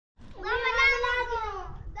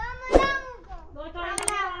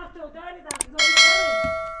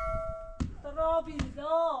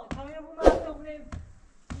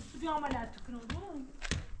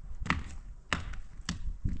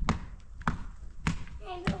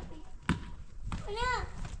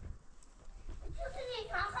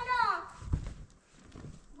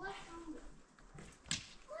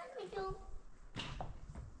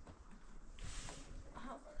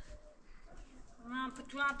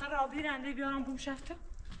ترى أبي عندي بيارم بوم شفته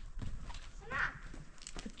نعم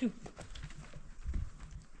بتو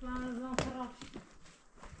لازم ترى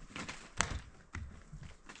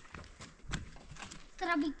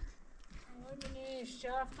ترابي مني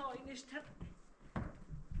شافته إنش ترى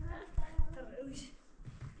وش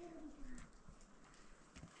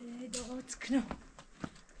دغوت كنو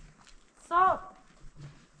صوت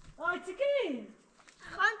هاي تكين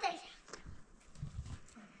خانتش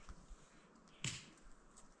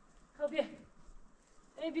خبيه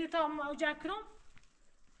اي بيتهم وجع كنو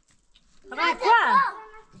راي كوا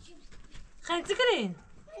خلي تكرين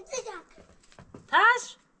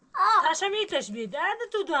تاش تاش ميتش بيد هذا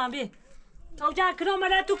تودوان بيه توجع كنو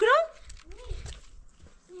ملا تكنو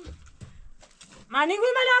ما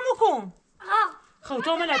نقول ملامكم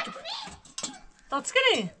خوتو ملا تكنو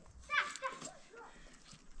تسكرين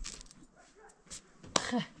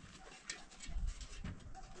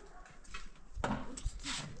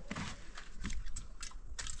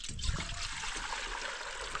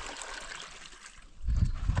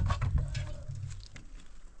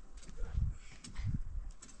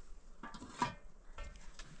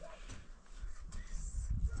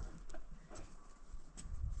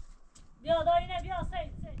بیا داینه بیا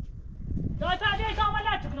سید دای پرده تا عمل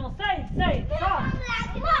نتکنو سید تا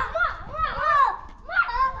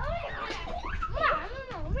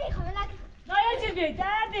دای چی بید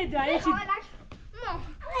درده دای چی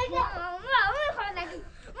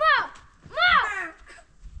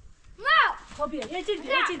خب بیا یه چیز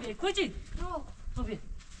بید کجید خب بیا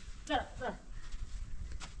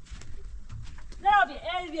برا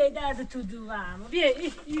بیا ال بیا درد تو دوام بیا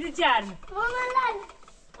ایده جرمی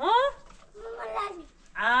ها؟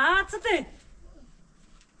 آه چطه؟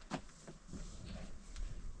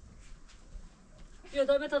 بیا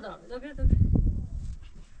دای بتا دارم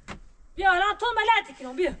بیا الان تو ملتی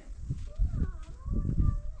کنم بیا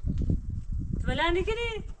تو ملتی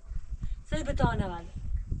کنی؟ سری بتا نوال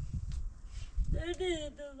درده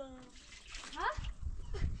دوام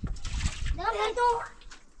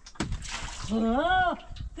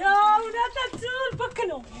داونا تزول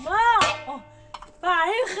بکنو ما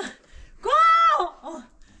بايخ كو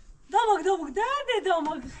دمك دادي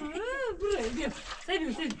دمك بري بيا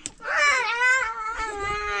سيبي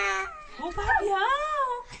او بابيا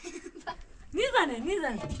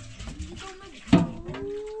نيزاني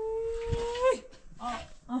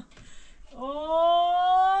اوه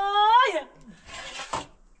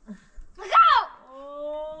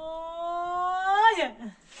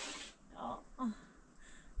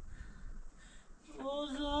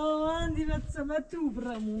ما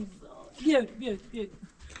تبرا موزة بيو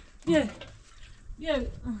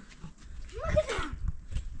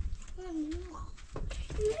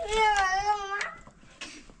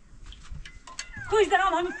كويس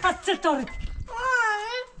درام همي فاستر تورد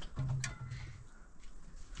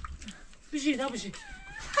بشي بشي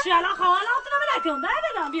على خوانا وطنا ملاكم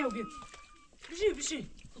ده بيو بشي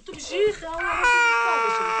قلت بشي خوانا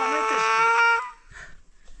وطنا تشكي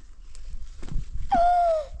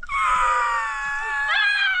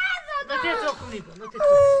No te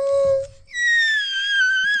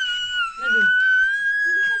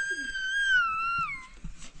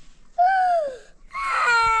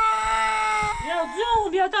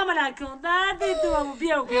بیا دامن نکن درد دوامو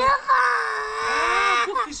بیا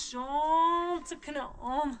بکشم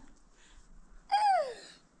تکنم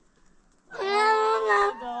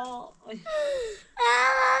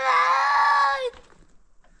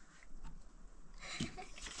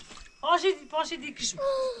پاشید کشم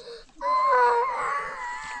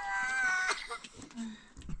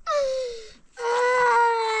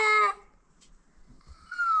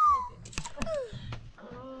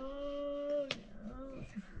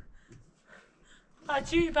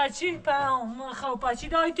پاچی پاهم خو پاچی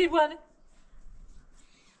دای تی بونه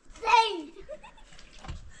زين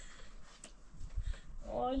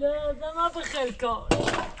ولا ده ما بخير كار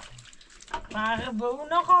ما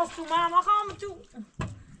بونا خواستو ما خامتو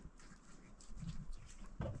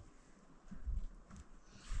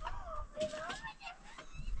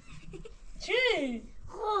چی؟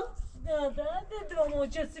 خوب ده درامو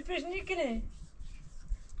چه سپش نیکنه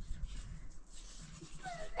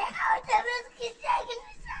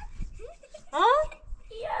ها؟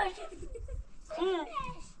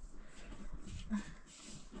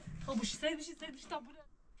 خب بشی تا بوده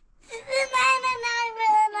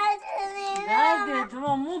درده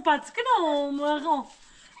تمام مو پتکنم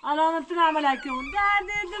الان تنعمل اكون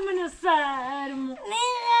درده من السرم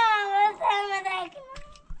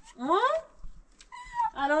ها؟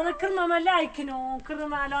 الان كرمه ملايكنو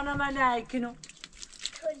الان ملايكنو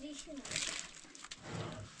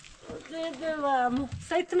Devam.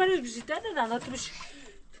 Sayt mali bir şey dedi lan atmış.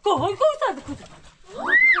 Koy tadı kutu.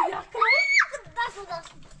 Das.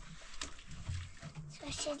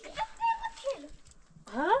 Şaşırdı.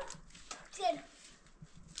 Ha? Tira.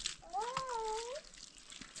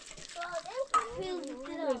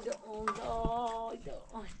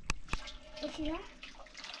 Bakayım.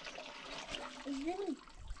 İzlemeyin.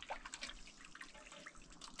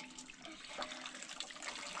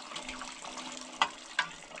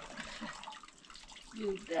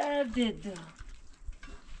 Güzel dedi.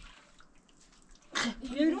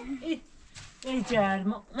 Yürü.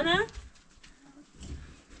 Ricarım. Ana.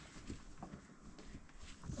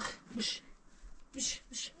 Mış.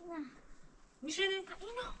 Mış hadi.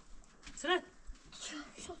 Sıra.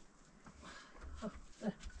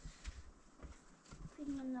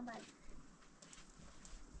 Filmine bak.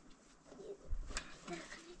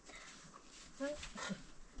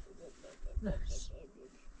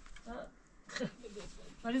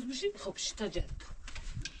 Mariz bir şey. Hop şitacak.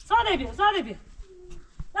 Sade bir.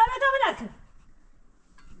 Lakin.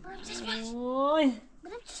 Oy.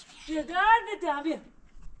 Yeter dedi abi.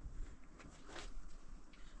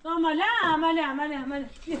 Amala. Viens, prends, viens, arrêtez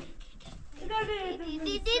de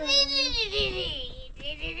me prendre.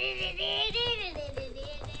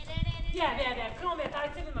 Viens. Viens,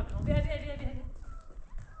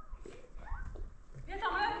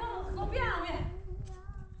 t'en viens.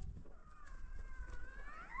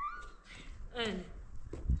 Öyle.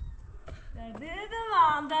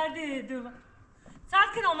 Derdi devam.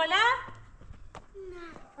 Sakin olmalı.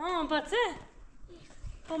 Batı.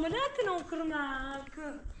 Olmalı ki non kırmak.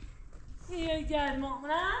 İyi gelme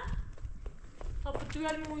ona. Kapı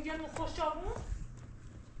gelme hoş olmuş.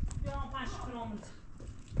 Bir an paş kırılmış.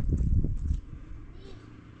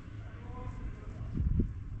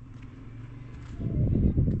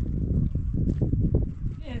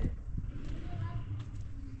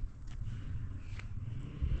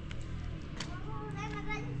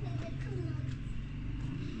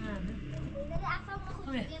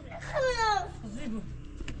 Zibu.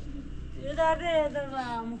 Derdi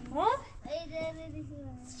devam. Ha?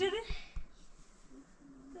 Sıçradı.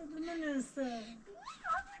 Tadımı neyse.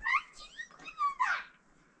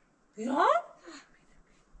 Ya?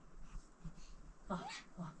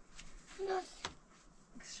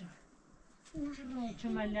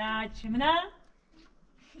 Çömelçimine.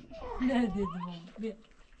 Ne dedim o? Bir.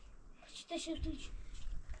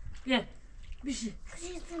 Gel. Bir şey.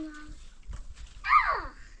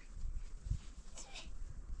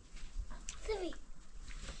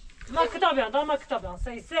 Dama kıtabyan.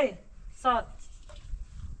 Say. Sağ.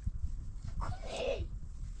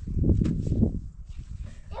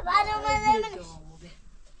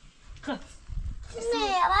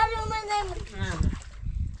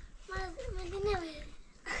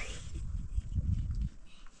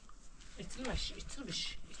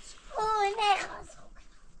 İtilmiş.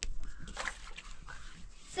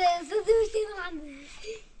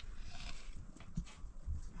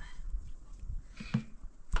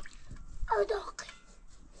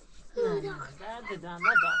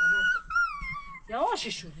 Yavaş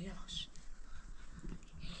şöyle yavaş.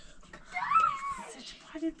 Seç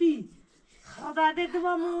hadi bir. Hadi dedim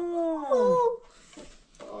ama.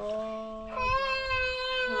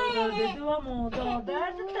 Dedim ama da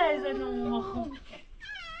derdi teyzenin ama.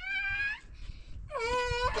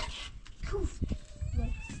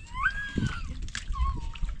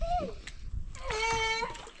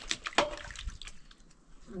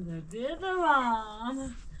 Dedim ama.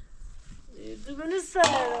 Beni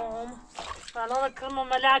severim. Bana kırma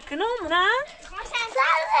melakını mı ne?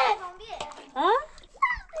 Ha?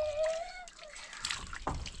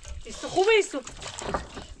 İsu.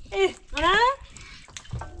 Ne?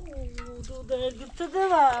 Du dergite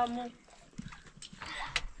devamı.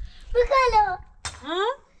 Bakalım. Ha?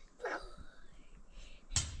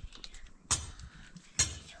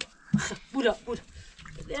 Bura.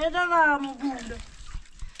 Ne devamı burada?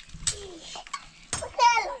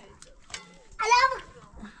 Bakalım. Ala bak.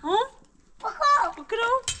 Ha? Bakalım.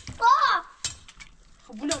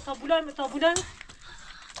 Tabulay mı? Bakalım.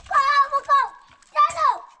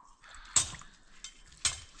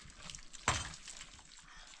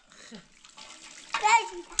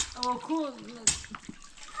 Canım. Oku.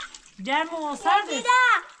 Gelme o serbest.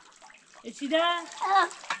 Eskiden.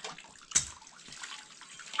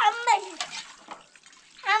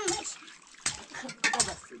 Ammış.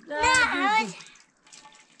 Babası.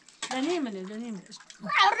 Deneyim mi?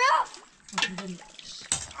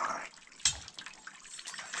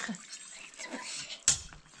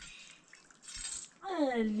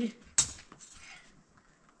 Ali.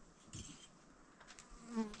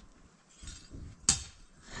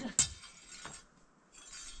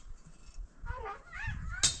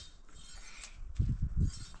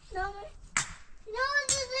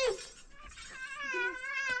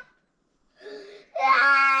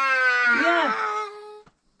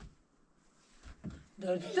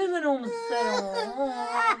 درد من ام السلام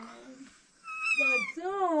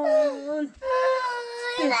دادون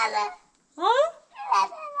ها؟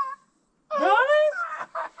 برامز؟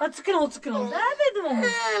 هتسكنهم ده بدمهم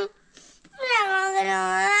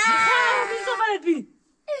بی سفرت بی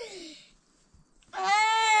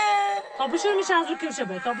تابشور میشه از رو کمشه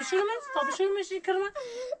باید تابشور میشه کرمه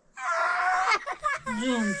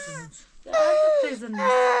جون تیزه نیست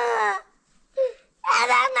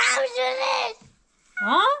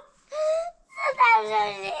ها؟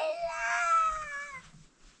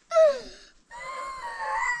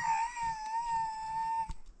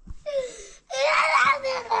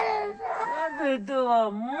 دو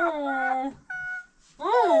امو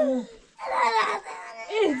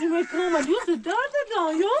ایدی بکنم دوست درد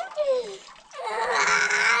دایم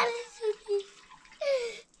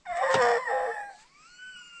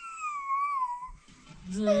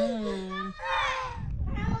جون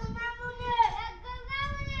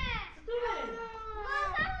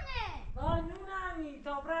نونانی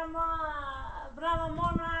تا برama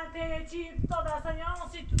مانا ته چی تا دستن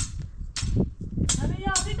یاسی تو همه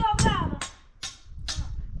یاسی تا برama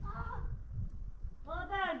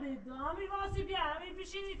مادر دیدو همی واسی بیا همی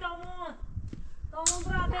بشینی تامون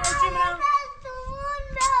برام ته چی برام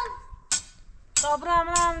تا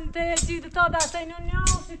برام ته چی تا دستن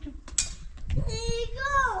یاسی تو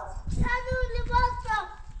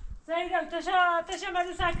سیدم تشم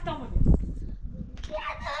بدو ساکت آمونی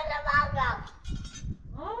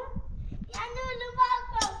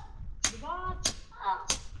لباس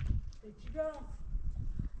چی دارم؟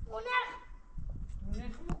 اونخ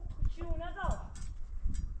چی اونه دار؟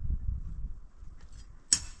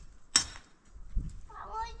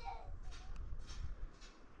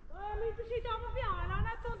 میپشی دامو بیام الان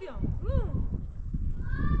نتون بیام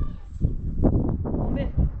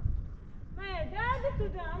درد تو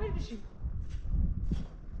دارم میپشی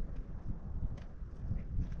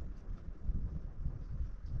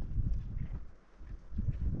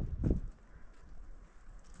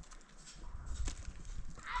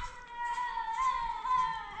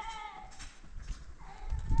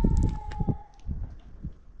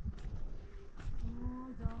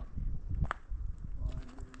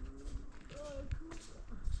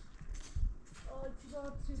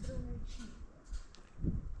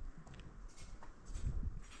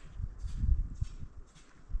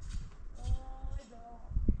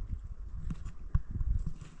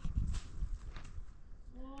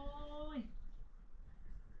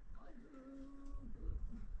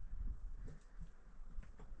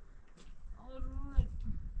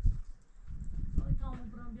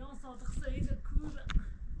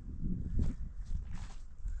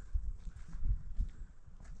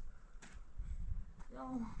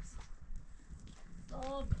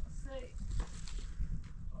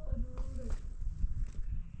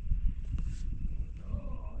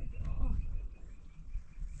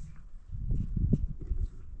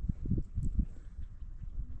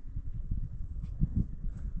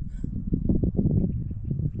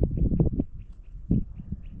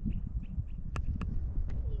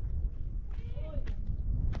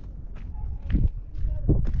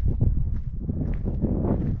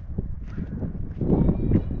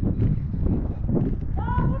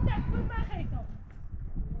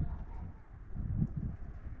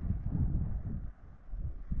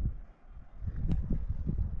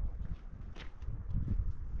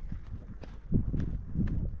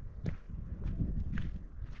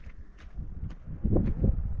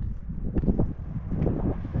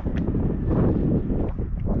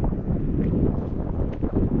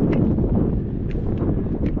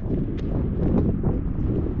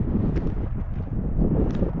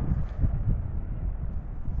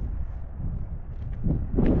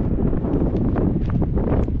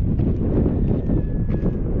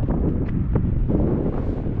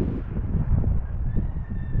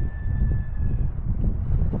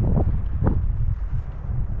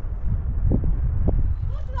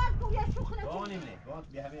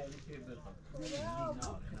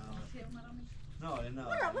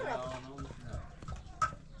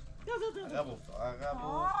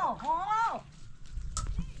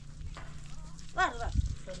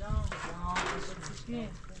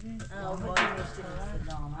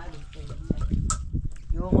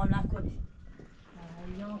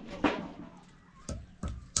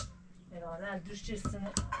دوش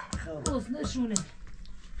چستنه خوز نشونه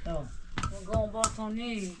گام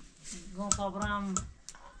بارتونی گام تابرم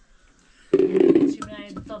چی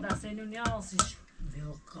برای تا دسته اینو نیاسیش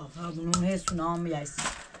بیو کافا دونون هست نام میایست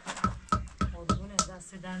خودونه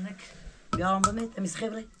دسته درنک بیارم بمید تمیز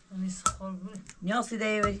خبره تمیز خوربونه نیاسی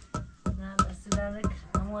دیگه بری نه دسته درنک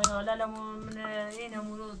وانا لا من هنا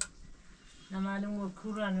مرود نمالم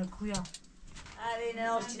كوران كويا علينا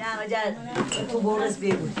نوشنا مجال تبورس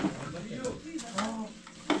بيقول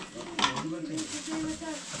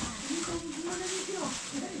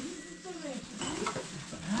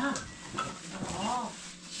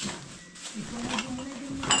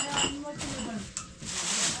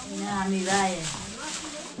نعم باين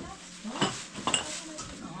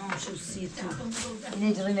شو السيتو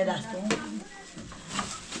نجري نداستو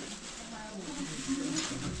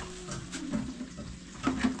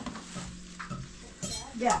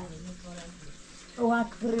بیا او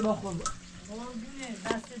اکبری با خود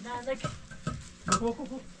دست دندک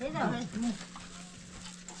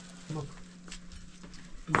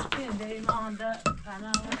بریم آنده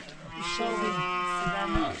انا شوی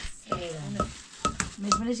سدان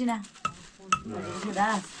مش نه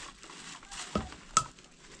دست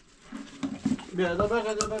بیا دا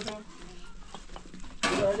بگه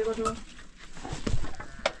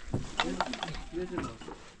بیا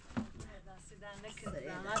دندک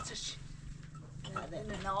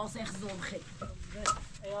ناس اخزوم خیلی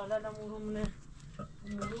ایالا نمورو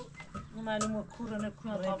معلومه کورانه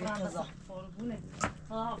طبعا فارغونه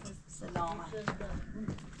حافظ سلامت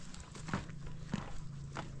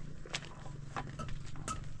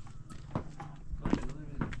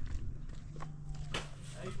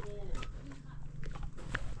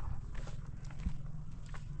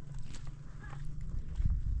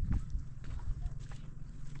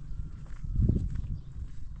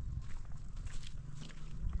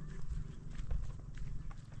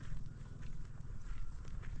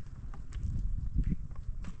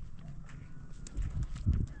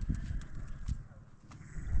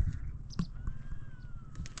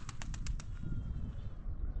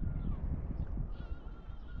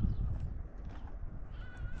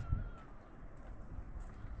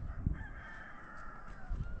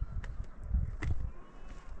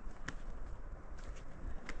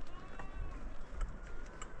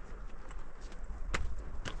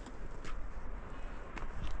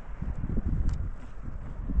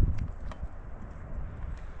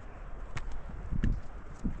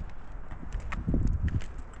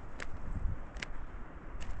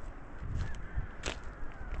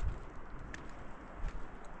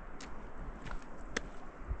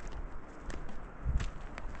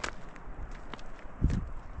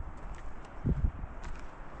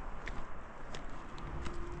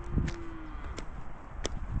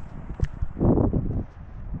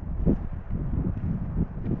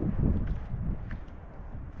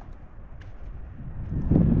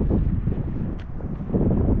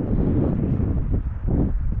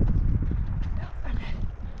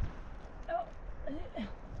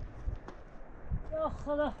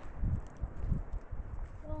خدا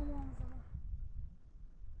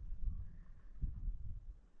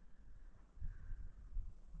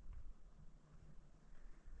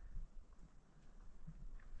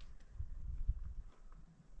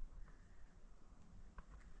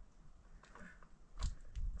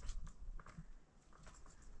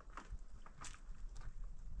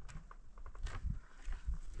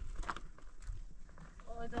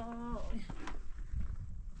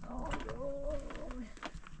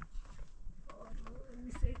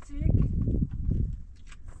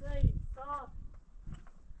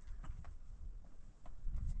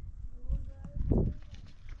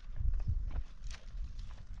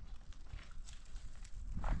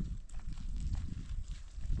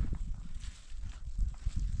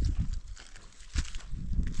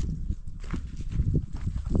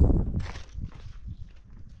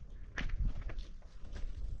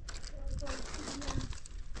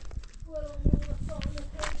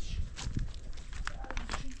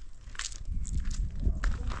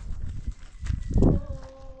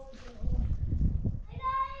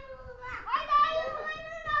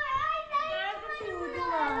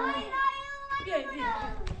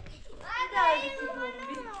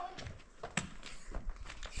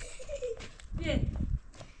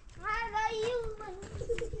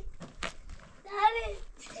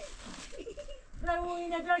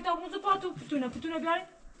پتونه بیاری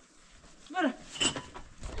بره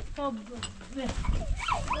خب بره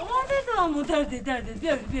آمده درده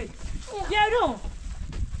بیاری بیارو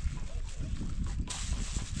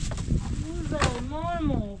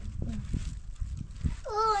مارمو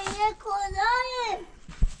یه کدایه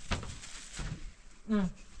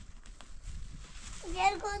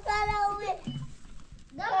یه کدایه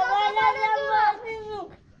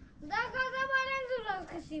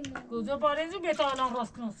کجا بارنزو بیتا الان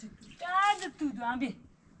راست کنسی درد تو دو هم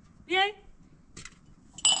بیای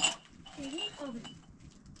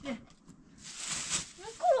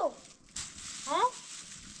نکلو ها؟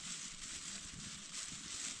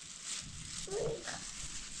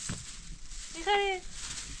 خیلی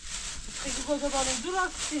خیلی بازه داریم دور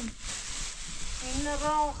هستیم این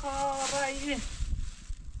راه خواهی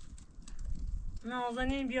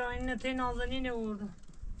نازنین بیا این نته نازنین اوردم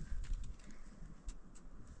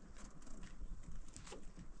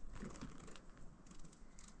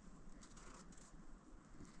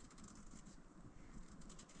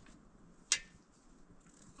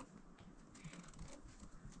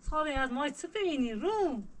سالی از مای چه بینی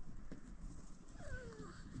رو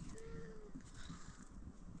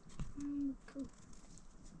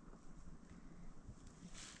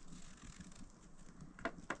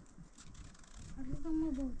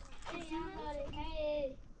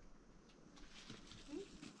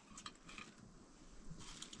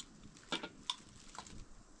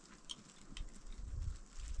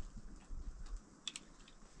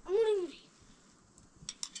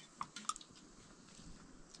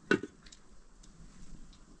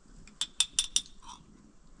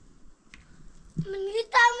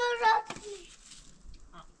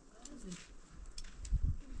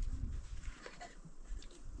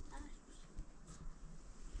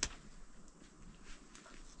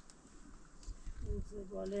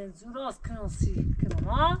باله زوراز کنن سی کنن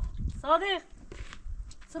ها صادق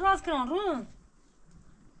زوراز کنن رو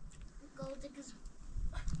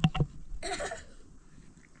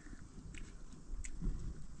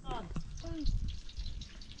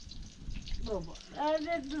بابا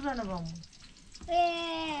بزنه بامون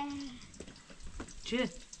چه؟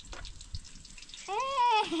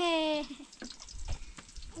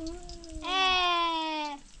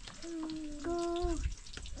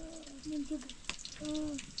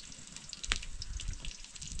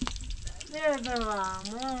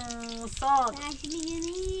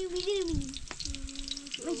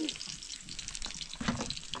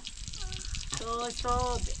 بابا صاد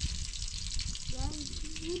صاد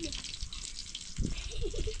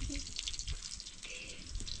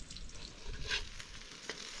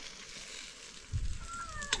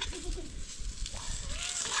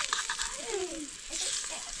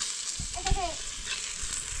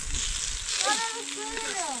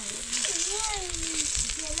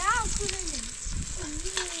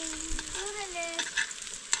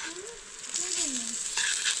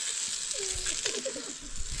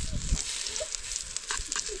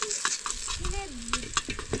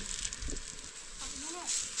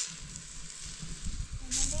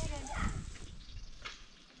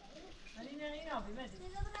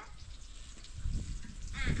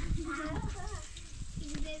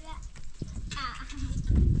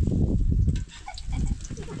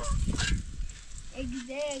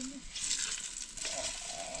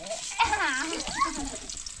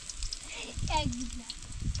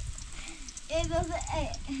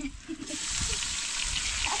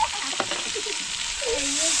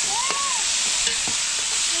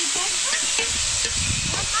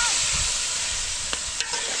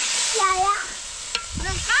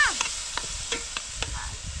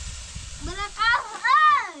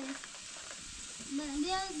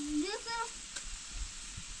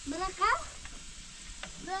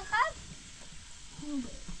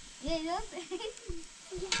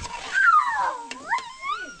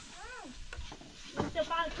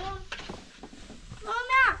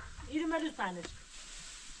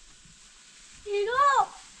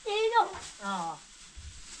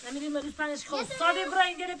نمیدیم مروز پنش خود ساده برای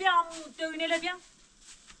اینگه بیام دوینه لبیام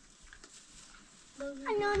No.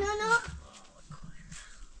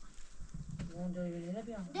 اون دوینه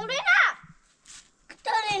لبیام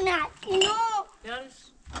Dorena, no. بیارش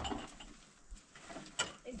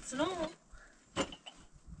ایتنو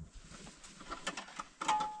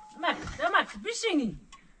مک بشینی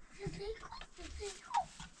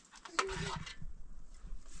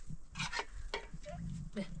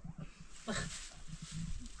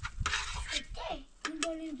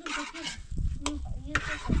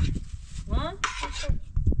ها؟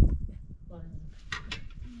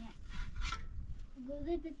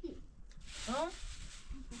 ها؟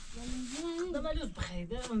 ده ملوز بخیر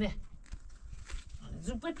ده به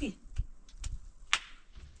زوبتی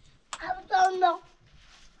I don't know.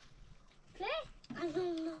 I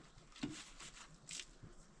don't know.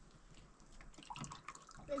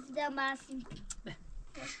 Let's do massing.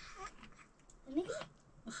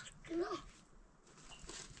 No.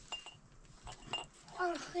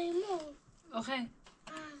 Okay, no. اوکی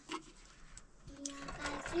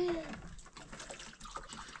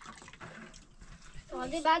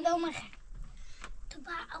بعد بعد اومد تو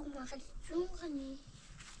بعد اومد شو کنی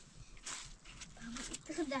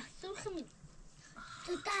تو دستور خمی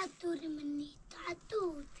تو تعطولی منی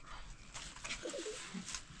تعطول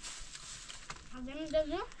عظیم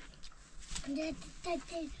دزو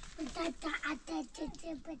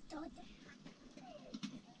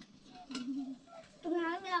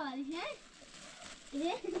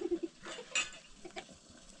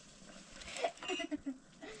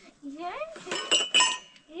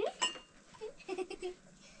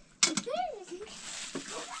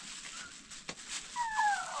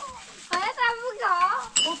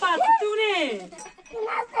Opa, tu ne?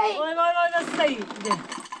 Oi, vai sair.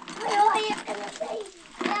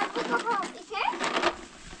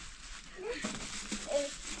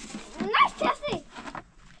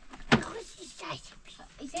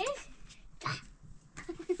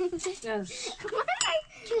 Yes.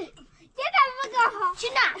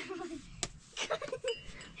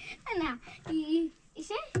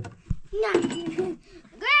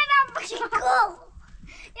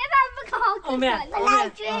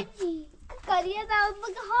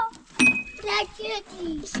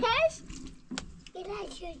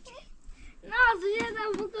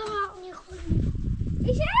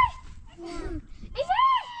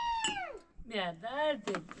 Ja, daar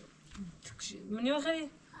dit. Meneer Gerrie?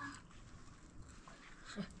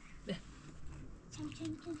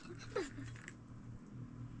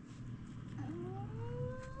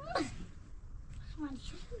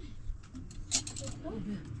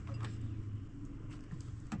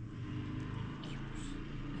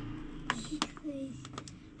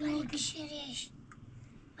 مالك شريش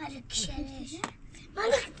مالك شريش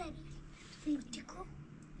مالك تاني فهمتكم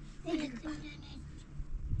مالك تاني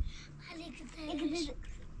مالك تاني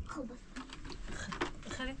خبص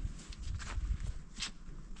خلي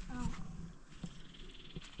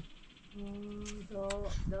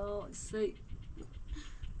da sei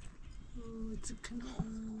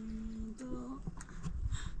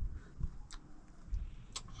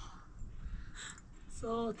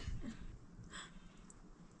so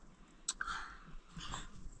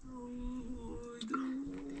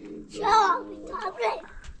شوف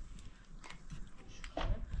تعبت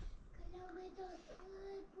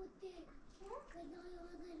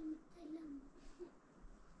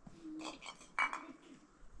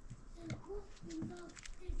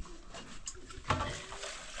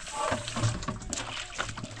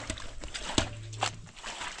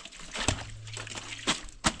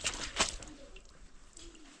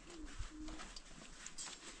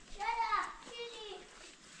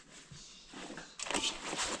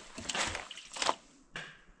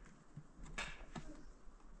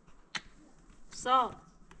so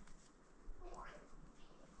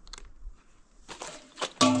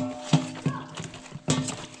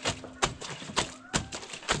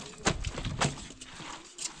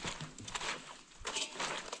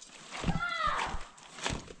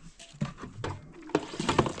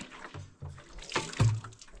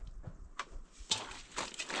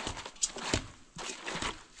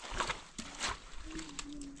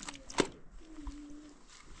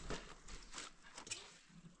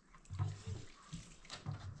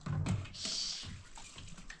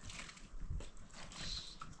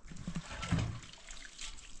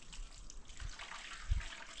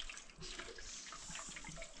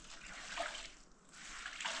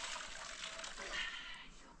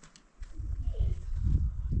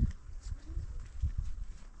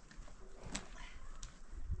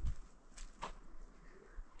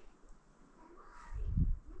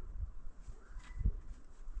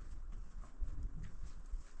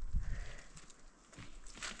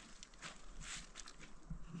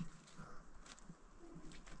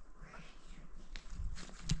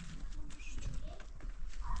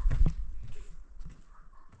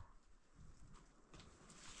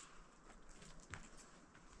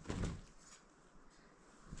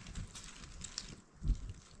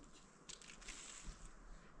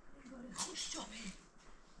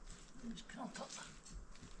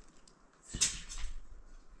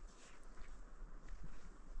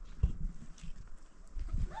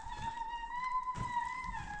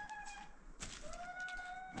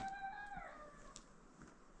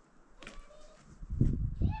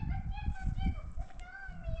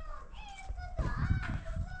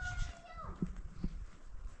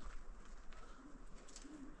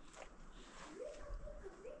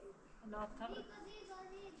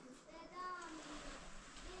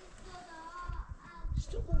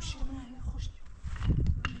İşte o şirme.